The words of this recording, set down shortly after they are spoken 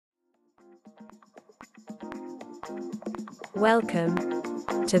Welcome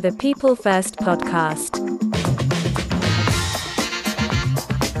to the People First podcast.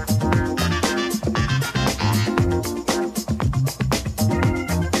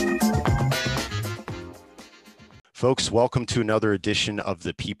 Folks, welcome to another edition of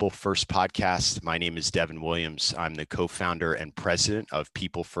the People First podcast. My name is Devin Williams. I'm the co-founder and president of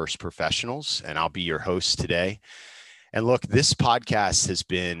People First Professionals, and I'll be your host today. And look, this podcast has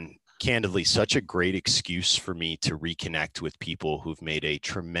been candidly such a great excuse for me to reconnect with people who've made a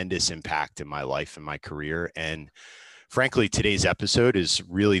tremendous impact in my life and my career. And frankly, today's episode is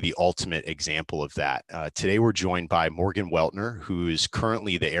really the ultimate example of that. Today, we're joined by Morgan Weltner, who is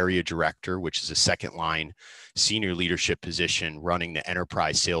currently the area director, which is a second line senior leadership position running the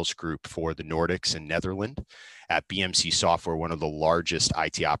enterprise sales group for the Nordics and Netherlands at BMC Software, one of the largest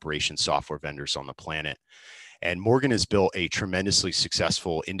IT operations software vendors on the planet. And Morgan has built a tremendously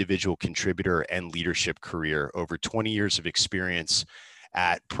successful individual contributor and leadership career, over 20 years of experience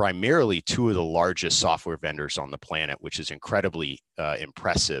at primarily two of the largest software vendors on the planet, which is incredibly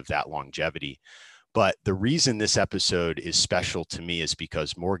impressive, that longevity. But the reason this episode is special to me is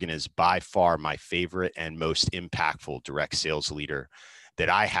because Morgan is by far my favorite and most impactful direct sales leader that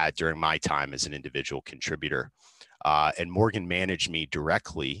I had during my time as an individual contributor. And Morgan managed me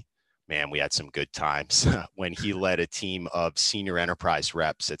directly. Man, we had some good times when he led a team of senior enterprise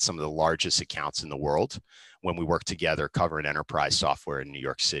reps at some of the largest accounts in the world when we worked together covering enterprise software in New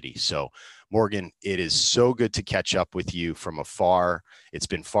York City. So Morgan, it is so good to catch up with you from afar. It's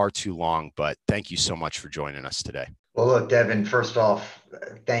been far too long, but thank you so much for joining us today. Well, look, Devin, first off,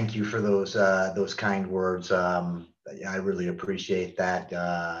 thank you for those kind words. I really appreciate that.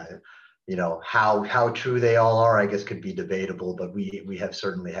 How true they all are, I guess, could be debatable, but we have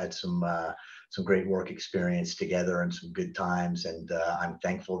certainly had some great work experience together and some good times, and I'm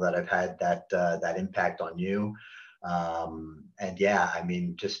thankful that I've had that impact on you. And yeah, I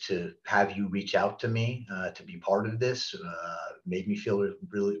mean, just to have you reach out to me to be part of this made me feel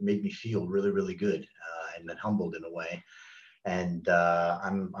really good and then humbled in a way. And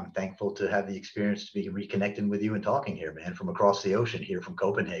I'm thankful to have the experience to be reconnecting with you and talking here, man, from across the ocean here from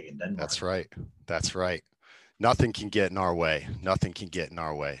Copenhagen, Denmark. That's right. Nothing can get in our way.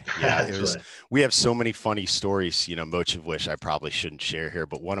 Yeah, Right. We have so many funny stories, most of which I probably shouldn't share here.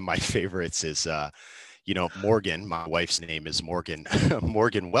 But one of my favorites is, Morgan, my wife's name is Morgan.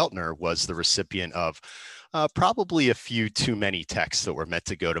 Morgan Weltner was the recipient of probably a few too many texts that were meant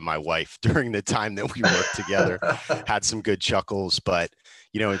to go to my wife during the time that we worked together. Had some good chuckles, but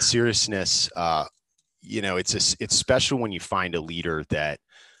in seriousness, it's special when you find a leader that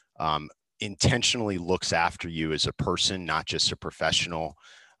intentionally looks after you as a person, not just a professional.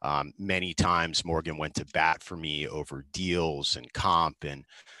 Many times Morgan went to bat for me over deals and comp and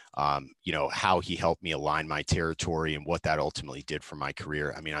how he helped me align my territory and what that ultimately did for my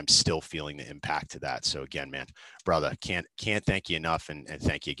career. I mean, I'm still feeling the impact of that. So again, man, brother, can't thank you enough. And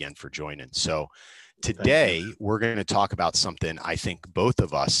thank you again for joining. So today we're going to talk about something I think both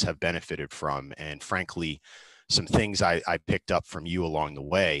of us have benefited from. And frankly, some things I picked up from you along the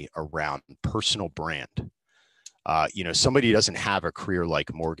way around personal brand. Somebody doesn't have a career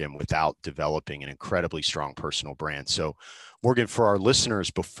like Morgan without developing an incredibly strong personal brand. So Morgan, for our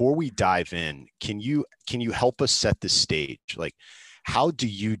listeners, before we dive in, can you help us set the stage? Like, how do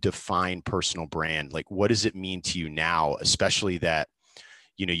you define personal brand? Like, what does it mean to you now, especially that,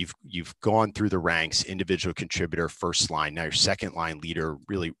 you've gone through the ranks, individual contributor, first line, now you're second line leader,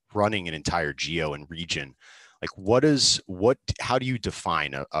 really running an entire geo and region. Like, how do you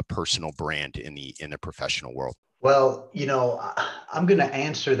define a personal brand in the professional world? Well, I'm going to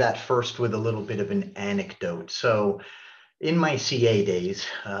answer that first with a little bit of an anecdote. So in my CA days,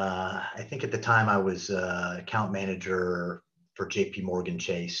 I think at the time I was account manager for JP Morgan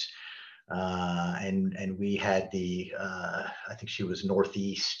Chase. And we had I think she was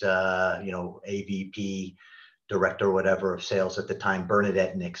Northeast, AVP director or whatever of sales at the time,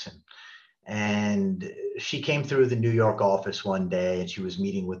 Bernadette Nixon. And she came through the New York office one day and she was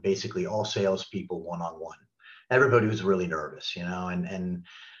meeting with basically all salespeople one-on-one. Everybody was really nervous, and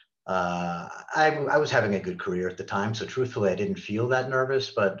I was having a good career at the time. So truthfully, I didn't feel that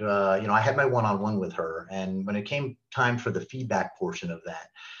nervous, but I had my one-on-one with her. And when it came time for the feedback portion of that,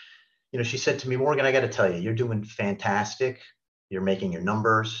 she said to me, Morgan, I got to tell you, you're doing fantastic. You're making your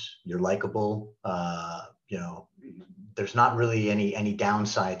numbers, you're likable. There's not really any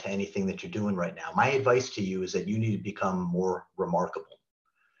downside to anything that you're doing right now. My advice to you is that you need to become more remarkable.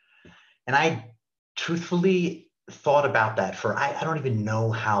 And I truthfully thought about that for, I don't even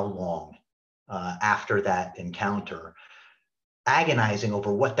know how long after that encounter. agonizing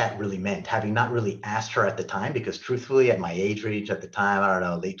over what that really meant, having not really asked her at the time, because truthfully, at my age range at the time, I don't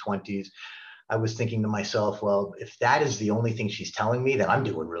know, late 20s, I was thinking to myself, well, if that is the only thing she's telling me, then I'm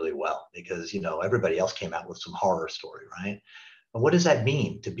doing really well, because, everybody else came out with some horror story, right? And what does that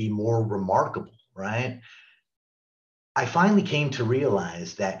mean to be more remarkable, right? I finally came to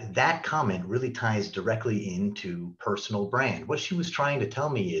realize that that comment really ties directly into personal brand. What she was trying to tell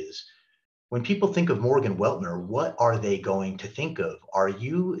me is, when people think of Morgan Weltner, what are they going to think of? Are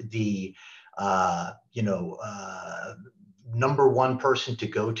you the, number one person to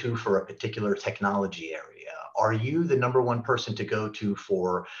go to for a particular technology area? Are you the number one person to go to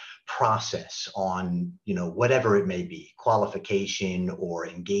for process on, whatever it may be, qualification or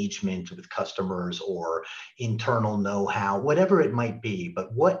engagement with customers or internal know-how, whatever it might be?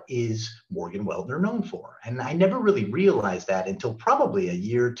 But what is Morgan Weltner known for? And I never really realized that until probably a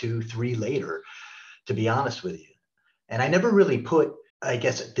year, 2, 3 later, to be honest with you. And I never really put, I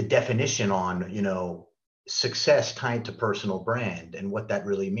guess, the definition on, success tied to personal brand and what that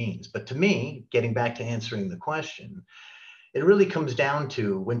really means. But to me, getting back to answering the question, it really comes down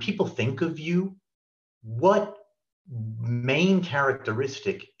to, when people think of you, what main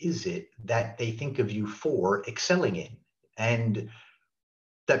characteristic is it that they think of you for excelling in, and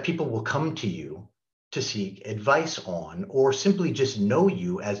that people will come to you to seek advice on, or simply just know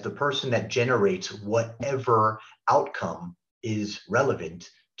you as the person that generates whatever outcome is relevant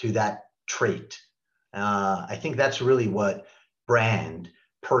to that trait. I think that's really what brand,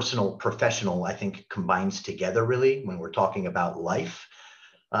 personal, professional, I think combines together really when we're talking about life.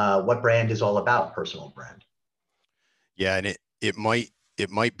 What brand is all about, personal brand. Yeah, and it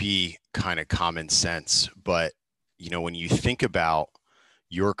might be kind of common sense, but when you think about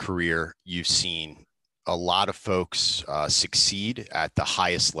your career, you've seen a lot of folks succeed at the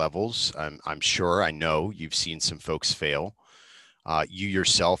highest levels. I'm sure, I know you've seen some folks fail. You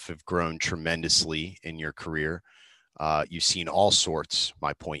yourself have grown tremendously in your career. You've seen all sorts,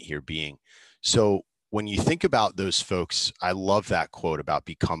 my point here being. So when you think about those folks, I love that quote about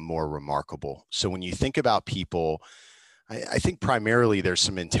become more remarkable. So when you think about people, I think primarily there's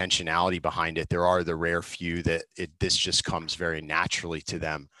some intentionality behind it. There are the rare few that this just comes very naturally to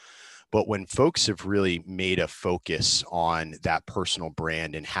them. But when folks have really made a focus on that personal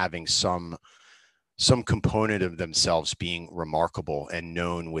brand and having some component of themselves being remarkable and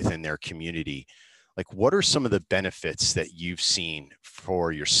known within their community, like what are some of the benefits that you've seen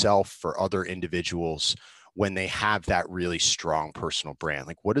for yourself, for other individuals, when they have that really strong personal brand?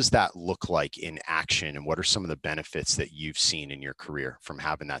 Like, what does that look like in action? And what are some of the benefits that you've seen in your career from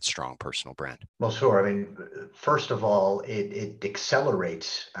having that strong personal brand? Well, sure. I mean, first of all, it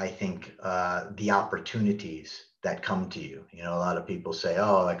accelerates, I think, the opportunities that come to you. A lot of people say,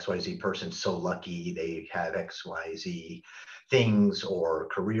 oh, XYZ person's so lucky, they have XYZ things or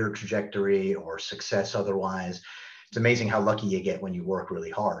career trajectory or success otherwise. It's amazing how lucky you get when you work really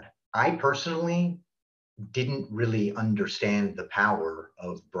hard. I personally didn't really understand the power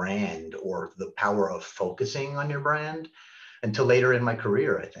of brand or the power of focusing on your brand until later in my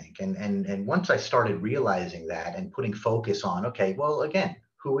career, I think. And once I started realizing that and putting focus on, okay, well, again,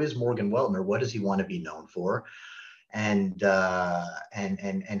 who is Morgan Weltner? What does he want to be known for? And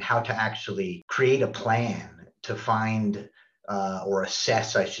how to actually create a plan to find or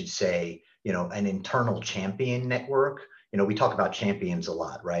assess, I should say, an internal champion network. We talk about champions a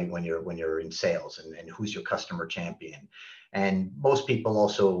lot, right? When you're in sales, and who's your customer champion. And most people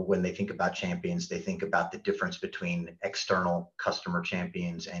also, when they think about champions, they think about the difference between external customer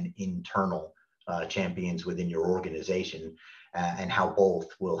champions and internal champions within your organization, and how both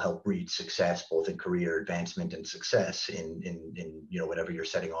will help breed success, both in career advancement and success in whatever you're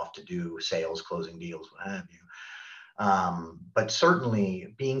setting off to do, sales, closing deals, what have you. But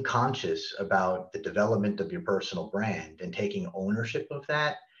certainly being conscious about the development of your personal brand and taking ownership of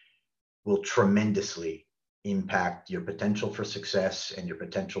that will tremendously impact your potential for success and your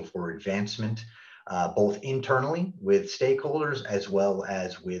potential for advancement, both internally with stakeholders as well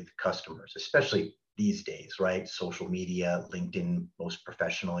as with customers, especially these days, right? Social media, LinkedIn, most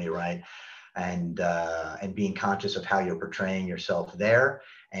professionally, right? And being conscious of how you're portraying yourself there.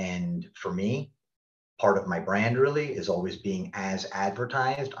 And for me, part of my brand really is always being as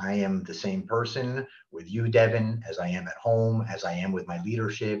advertised. I am the same person with you, Devin, as I am at home, as I am with my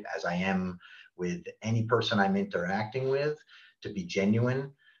leadership, as I am with any person I'm interacting with, to be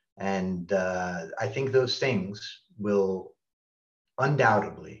genuine. And I think those things will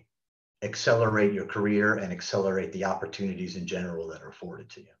undoubtedly accelerate your career and accelerate the opportunities in general that are afforded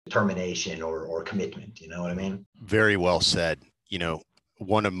to you. Determination or commitment, you know what I mean? Very well said.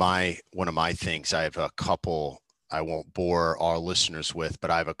 One of my things, I have a couple I won't bore our listeners with,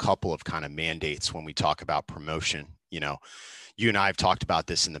 but I have a couple of kind of mandates when we talk about promotion. You and I have talked about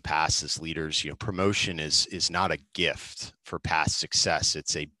this in the past as leaders. Promotion is not a gift for past success.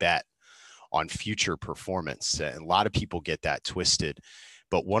 It's a bet on future performance. And a lot of people get that twisted.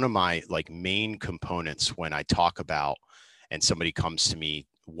 But one of my main components when I talk about, and somebody comes to me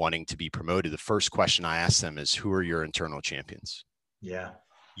wanting to be promoted, the first question I ask them is, who are your internal champions? Yeah.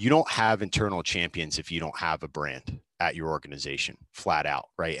 You don't have internal champions if you don't have a brand at your organization, flat out,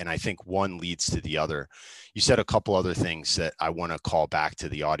 right? And I think one leads to the other. You said a couple other things that I want to call back to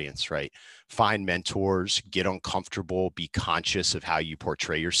the audience, right? Find mentors, get uncomfortable, be conscious of how you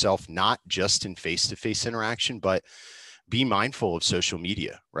portray yourself, not just in face-to-face interaction, but be mindful of social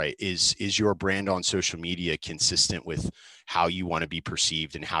media, right? Is your brand on social media consistent with how you want to be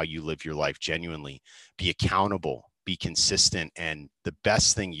perceived and how you live your life genuinely? Be accountable, be consistent. And the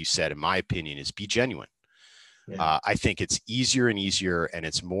best thing you said, in my opinion, is be genuine. Yeah. I think it's easier and easier, and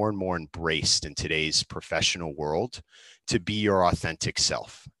it's more and more embraced in today's professional world to be your authentic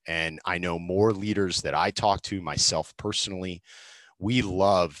self. And I know more leaders that I talk to, myself personally, we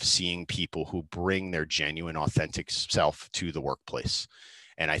love seeing people who bring their genuine, authentic self to the workplace.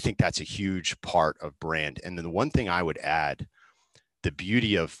 And I think that's a huge part of brand. And then the one thing I would add, the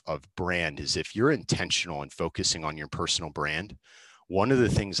beauty of brand is if you're intentional and focusing on your personal brand, one of the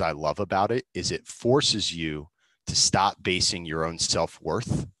things I love about it is it forces you to stop basing your own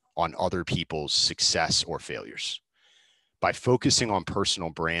self-worth on other people's success or failures. By focusing on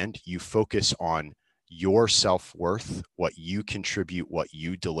personal brand, you focus on your self-worth, what you contribute, what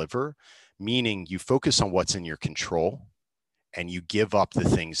you deliver, meaning you focus on what's in your control and you give up the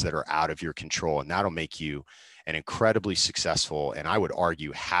things that are out of your control. And that'll make you an incredibly successful, and I would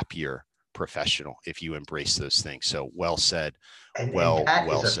argue happier professional if you embrace those things. So well said. And Well that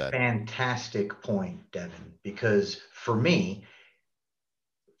is a said. fantastic point, Devin, because for me,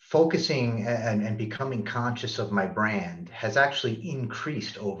 focusing and becoming conscious of my brand has actually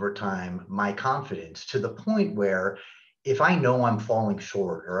increased over time my confidence to the point where if I know I'm falling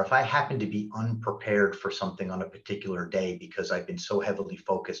short or if I happen to be unprepared for something on a particular day because I've been so heavily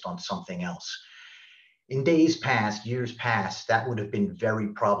focused on something else, in days past, years past, that would have been very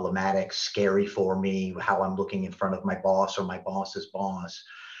problematic, scary for me, how I'm looking in front of my boss or my boss's boss.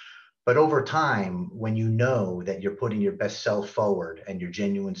 But over time, when you know that you're putting your best self forward and your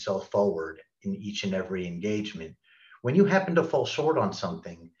genuine self forward in each and every engagement, when you happen to fall short on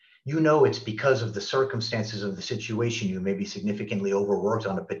something, you know it's because of the circumstances of the situation. You may be significantly overworked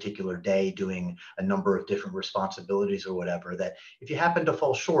on a particular day doing a number of different responsibilities or whatever, that if you happen to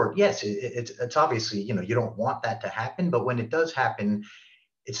fall short, yes, it's obviously, you don't want that to happen. But when it does happen,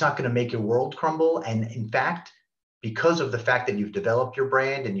 it's not going to make your world crumble. And in fact, because of the fact that you've developed your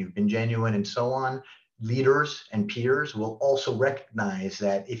brand and you've been genuine and so on, leaders and peers will also recognize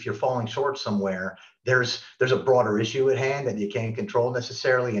that if you're falling short somewhere, there's a broader issue at hand that you can't control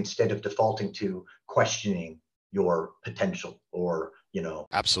necessarily, instead of defaulting to questioning your potential or,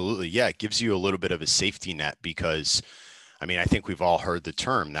 Absolutely. Yeah. It gives you a little bit of a safety net because, I think we've all heard the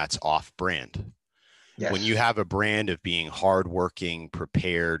term that's off brand. yes. When you have a brand of being hardworking,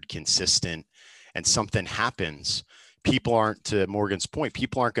 prepared, consistent, and something happens, people aren't, to Morgan's point,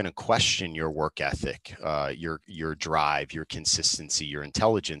 people aren't going to question your work ethic, your drive, your consistency, your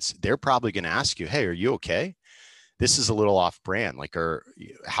intelligence. They're probably going to ask you, hey, are you okay? This is a little off brand.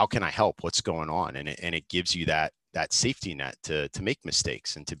 How can I help? What's going on? And it gives you that safety net to make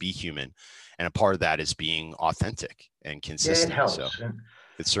mistakes and to be human. And a part of that is being authentic and consistent. Yeah, it helps. So it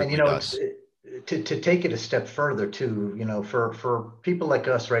And certainly does. to take it a step further too, for people like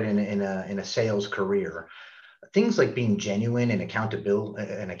us, right, in a sales career, things like being genuine and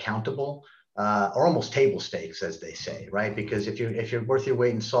accountable are almost table stakes, as they say, right? Because if you're worth your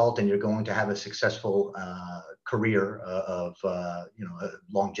weight in salt and you're going to have a successful career of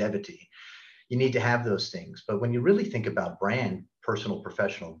longevity, you need to have those things. But when you really think about brand, personal,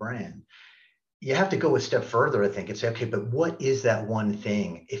 professional brand, you have to go a step further, I think, and say, okay, but what is that one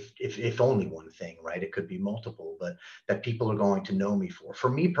thing, if only one thing, right? It could be multiple, but that people are going to know me for. For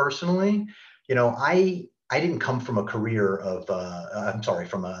me personally, I didn't come from a career of,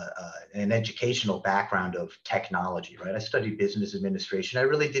 from an educational background of technology, right? I studied business administration. I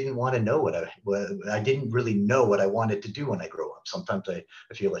really didn't want to know I didn't really know what I wanted to do when I grew up. Sometimes I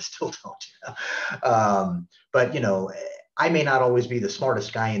feel I still don't. But I may not always be the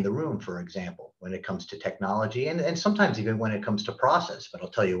smartest guy in the room, for example, when it comes to technology, and sometimes even when it comes to process. But I'll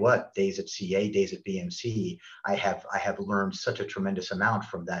tell you what, days at CA, days at BMC, I have learned such a tremendous amount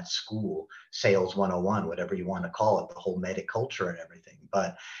from that school, sales 101, whatever you want to call it, the whole medic culture and everything.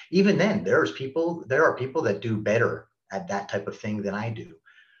 But even then, there are people that do better at that type of thing than I do.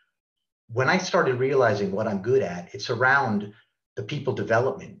 When I started realizing what I'm good at, it's around the people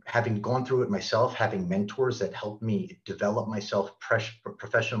development, having gone through it myself, having mentors that helped me develop myself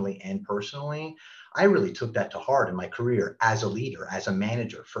professionally and personally. I really took that to heart in my career as a leader, as a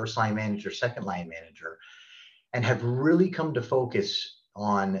manager, first line manager, second line manager, and have really come to focus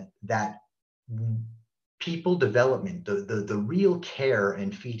on that people development, the real care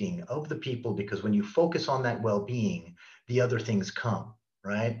and feeding of the people, because when you focus on that well-being, the other things come,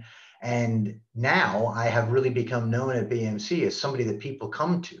 right? And now I have really become known at BMC as somebody that people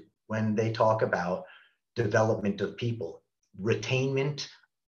come to when they talk about development of people, retainment,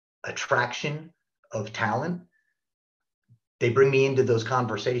 attraction of talent. They bring me into those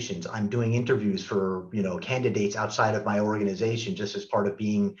conversations. I'm doing interviews for, candidates outside of my organization, just as part of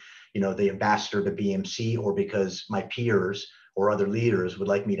being, the ambassador to BMC, or because my peers or other leaders would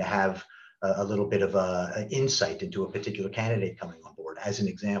like me to have a little bit of an insight into a particular candidate coming on board, as an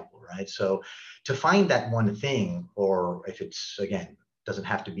example, right? So to find that one thing, or if it's, again, doesn't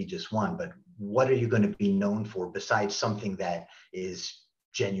have to be just one, but what are you going to be known for besides something that is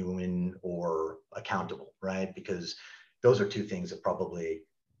genuine or accountable, right? Because those are two things that probably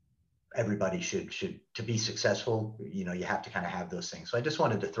everybody should to be successful. You have to kind of have those things. So I just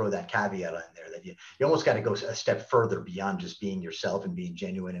wanted to throw that caveat in there, that you almost got to go a step further beyond just being yourself and being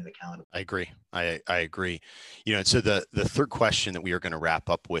genuine and accountable. I agree. I agree. And so the third question that we are going to wrap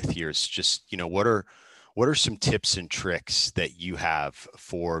up with here is just, what are some tips and tricks that you have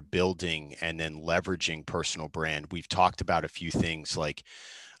for building and then leveraging personal brand? We've talked about a few things like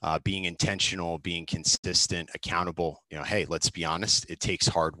being intentional, being consistent, accountable. Hey, let's be honest, it takes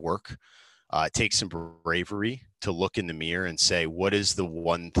hard work. It takes some bravery to look in the mirror and say, what is the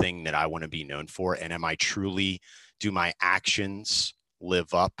one thing that I want to be known for? And do my actions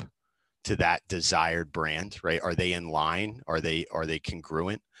live up to that desired brand, right? Are they in line? Are they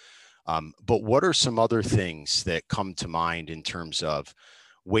congruent? But what are some other things that come to mind in terms of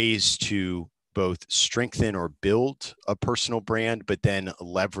ways to both strengthen or build a personal brand, but then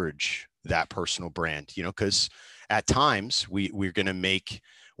leverage that personal brand? Because at times we're going to make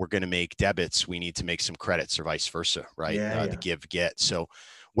debits, we need to make some credits, or vice versa, right? The give get. So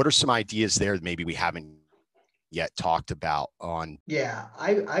what are some ideas there that maybe we haven't yet talked about on? Yeah,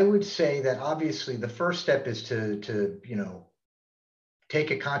 I would say that obviously the first step is to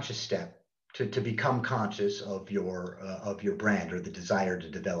take a conscious step to become conscious of your brand, or the desire to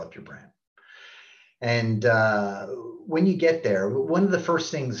develop your brand. And when you get there, one of the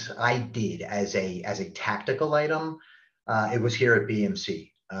first things I did as a tactical item, it was here at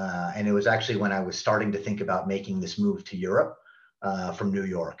BMC. And it was actually when I was starting to think about making this move to Europe from New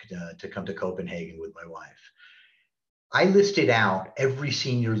York to come to Copenhagen with my wife. I listed out every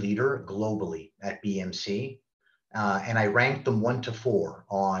senior leader globally at BMC, and I ranked them 1 to 4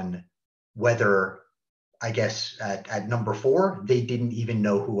 on whether, I guess at number 4, they didn't even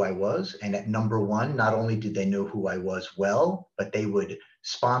know who I was. And at number 1, not only did they know who I was well, but they would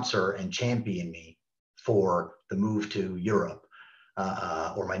sponsor and champion me for the move to Europe,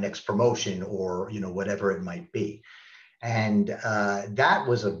 or my next promotion, or, whatever it might be. And that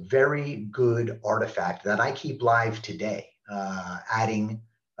was a very good artifact that I keep live today, adding,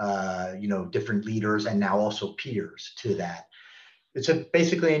 different leaders and now also peers to that. It's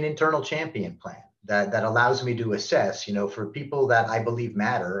basically an internal champion plan that allows me to assess, for people that I believe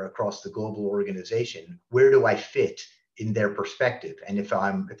matter across the global organization, where do I fit in their perspective? And if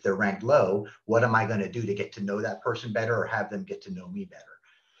they're ranked low, what am I going to do to get to know that person better, or have them get to know me better?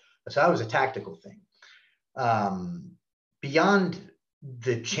 So that was a tactical thing. Beyond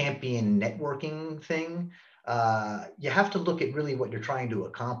the champion networking thing, you have to look at really what you're trying to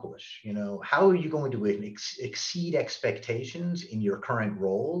accomplish. How are you going to exceed expectations in your current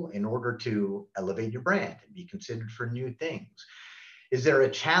role in order to elevate your brand and be considered for new things? Is there a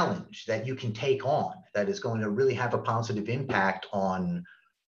challenge that you can take on that is going to really have a positive impact on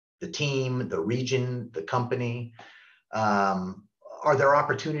the team, the region, the company? Are there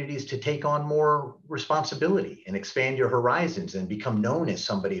opportunities to take on more responsibility and expand your horizons and become known as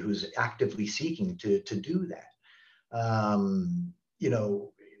somebody who's actively seeking to do that?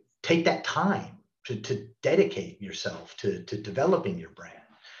 Take that time to dedicate yourself to developing your brand.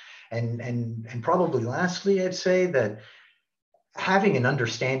 And probably lastly, I'd say that having an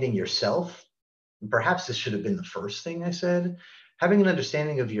understanding yourself perhaps this should have been the first thing I said, having an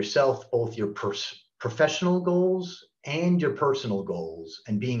understanding of yourself, both your professional goals and your personal goals,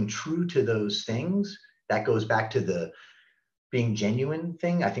 and being true to those things. That goes back to the being genuine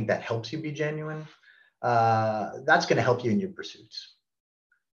thing. I think that helps you be genuine. That's going to help you in your pursuits.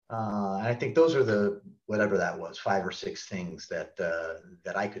 And I think those are the, whatever that was, 5 or 6 things that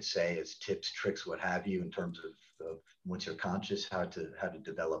that I could say as tips, tricks, what have you, in terms of once you're conscious, how to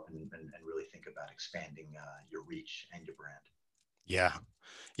develop and really think about expanding your reach and your brand. Yeah.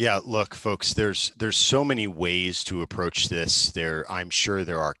 Yeah, look, folks, there's so many ways to approach this. I'm sure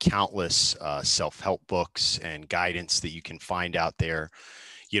there are countless self-help books and guidance that you can find out there.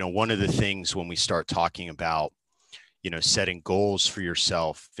 One of the things when we start talking about, setting goals for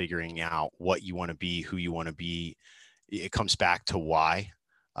yourself, figuring out what you want to be, who you want to be, it comes back to why.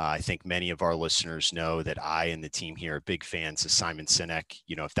 I think many of our listeners know that I and the team here are big fans of Simon Sinek.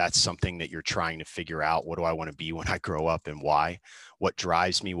 If that's something that you're trying to figure out, what do I want to be when I grow up and why? What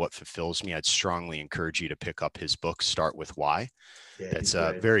drives me? What fulfills me? I'd strongly encourage you to pick up his book, Start With Why. Yeah, that's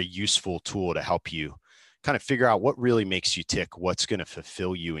a very useful tool to help you kind of figure out what really makes you tick, what's going to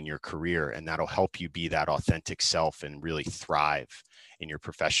fulfill you in your career. And that'll help you be that authentic self and really thrive in your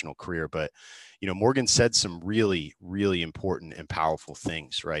professional career. But, Morgan said some really, really important and powerful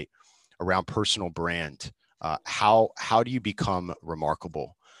things, right? Around personal brand. How do you become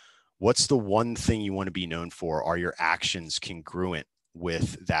remarkable? What's the one thing you want to be known for? Are your actions congruent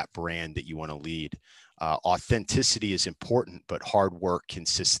with that brand that you want to lead? Authenticity is important, but hard work,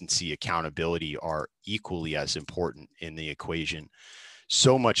 consistency, accountability are equally as important in the equation.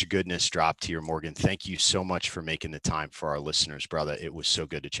 So much goodness dropped here, Morgan. Thank you so much for making the time for our listeners, brother. It was so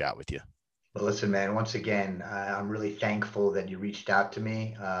good to chat with you. Well, listen, man, once again, I'm really thankful that you reached out to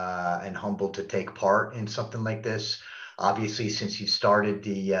me and humbled to take part in something like this. Obviously, since you started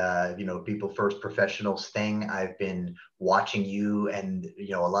the People First Professionals thing, I've been watching you and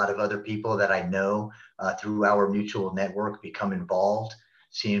a lot of other people that I know through our mutual network become involved,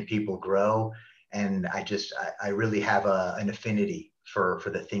 seeing people grow, and I really have an affinity for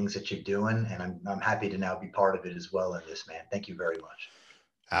the things that you're doing, and I'm happy to now be part of it as well in this, man. Thank you very much.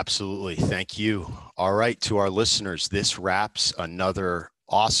 Absolutely. Thank you. All right. To our listeners, this wraps another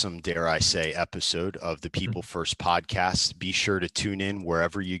awesome, dare I say, episode of the People First podcast. Be sure to tune in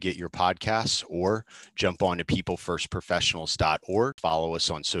wherever you get your podcasts or jump on to peoplefirstprofessionals.org. Follow us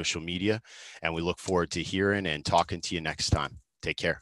on social media, and we look forward to hearing and talking to you next time. Take care.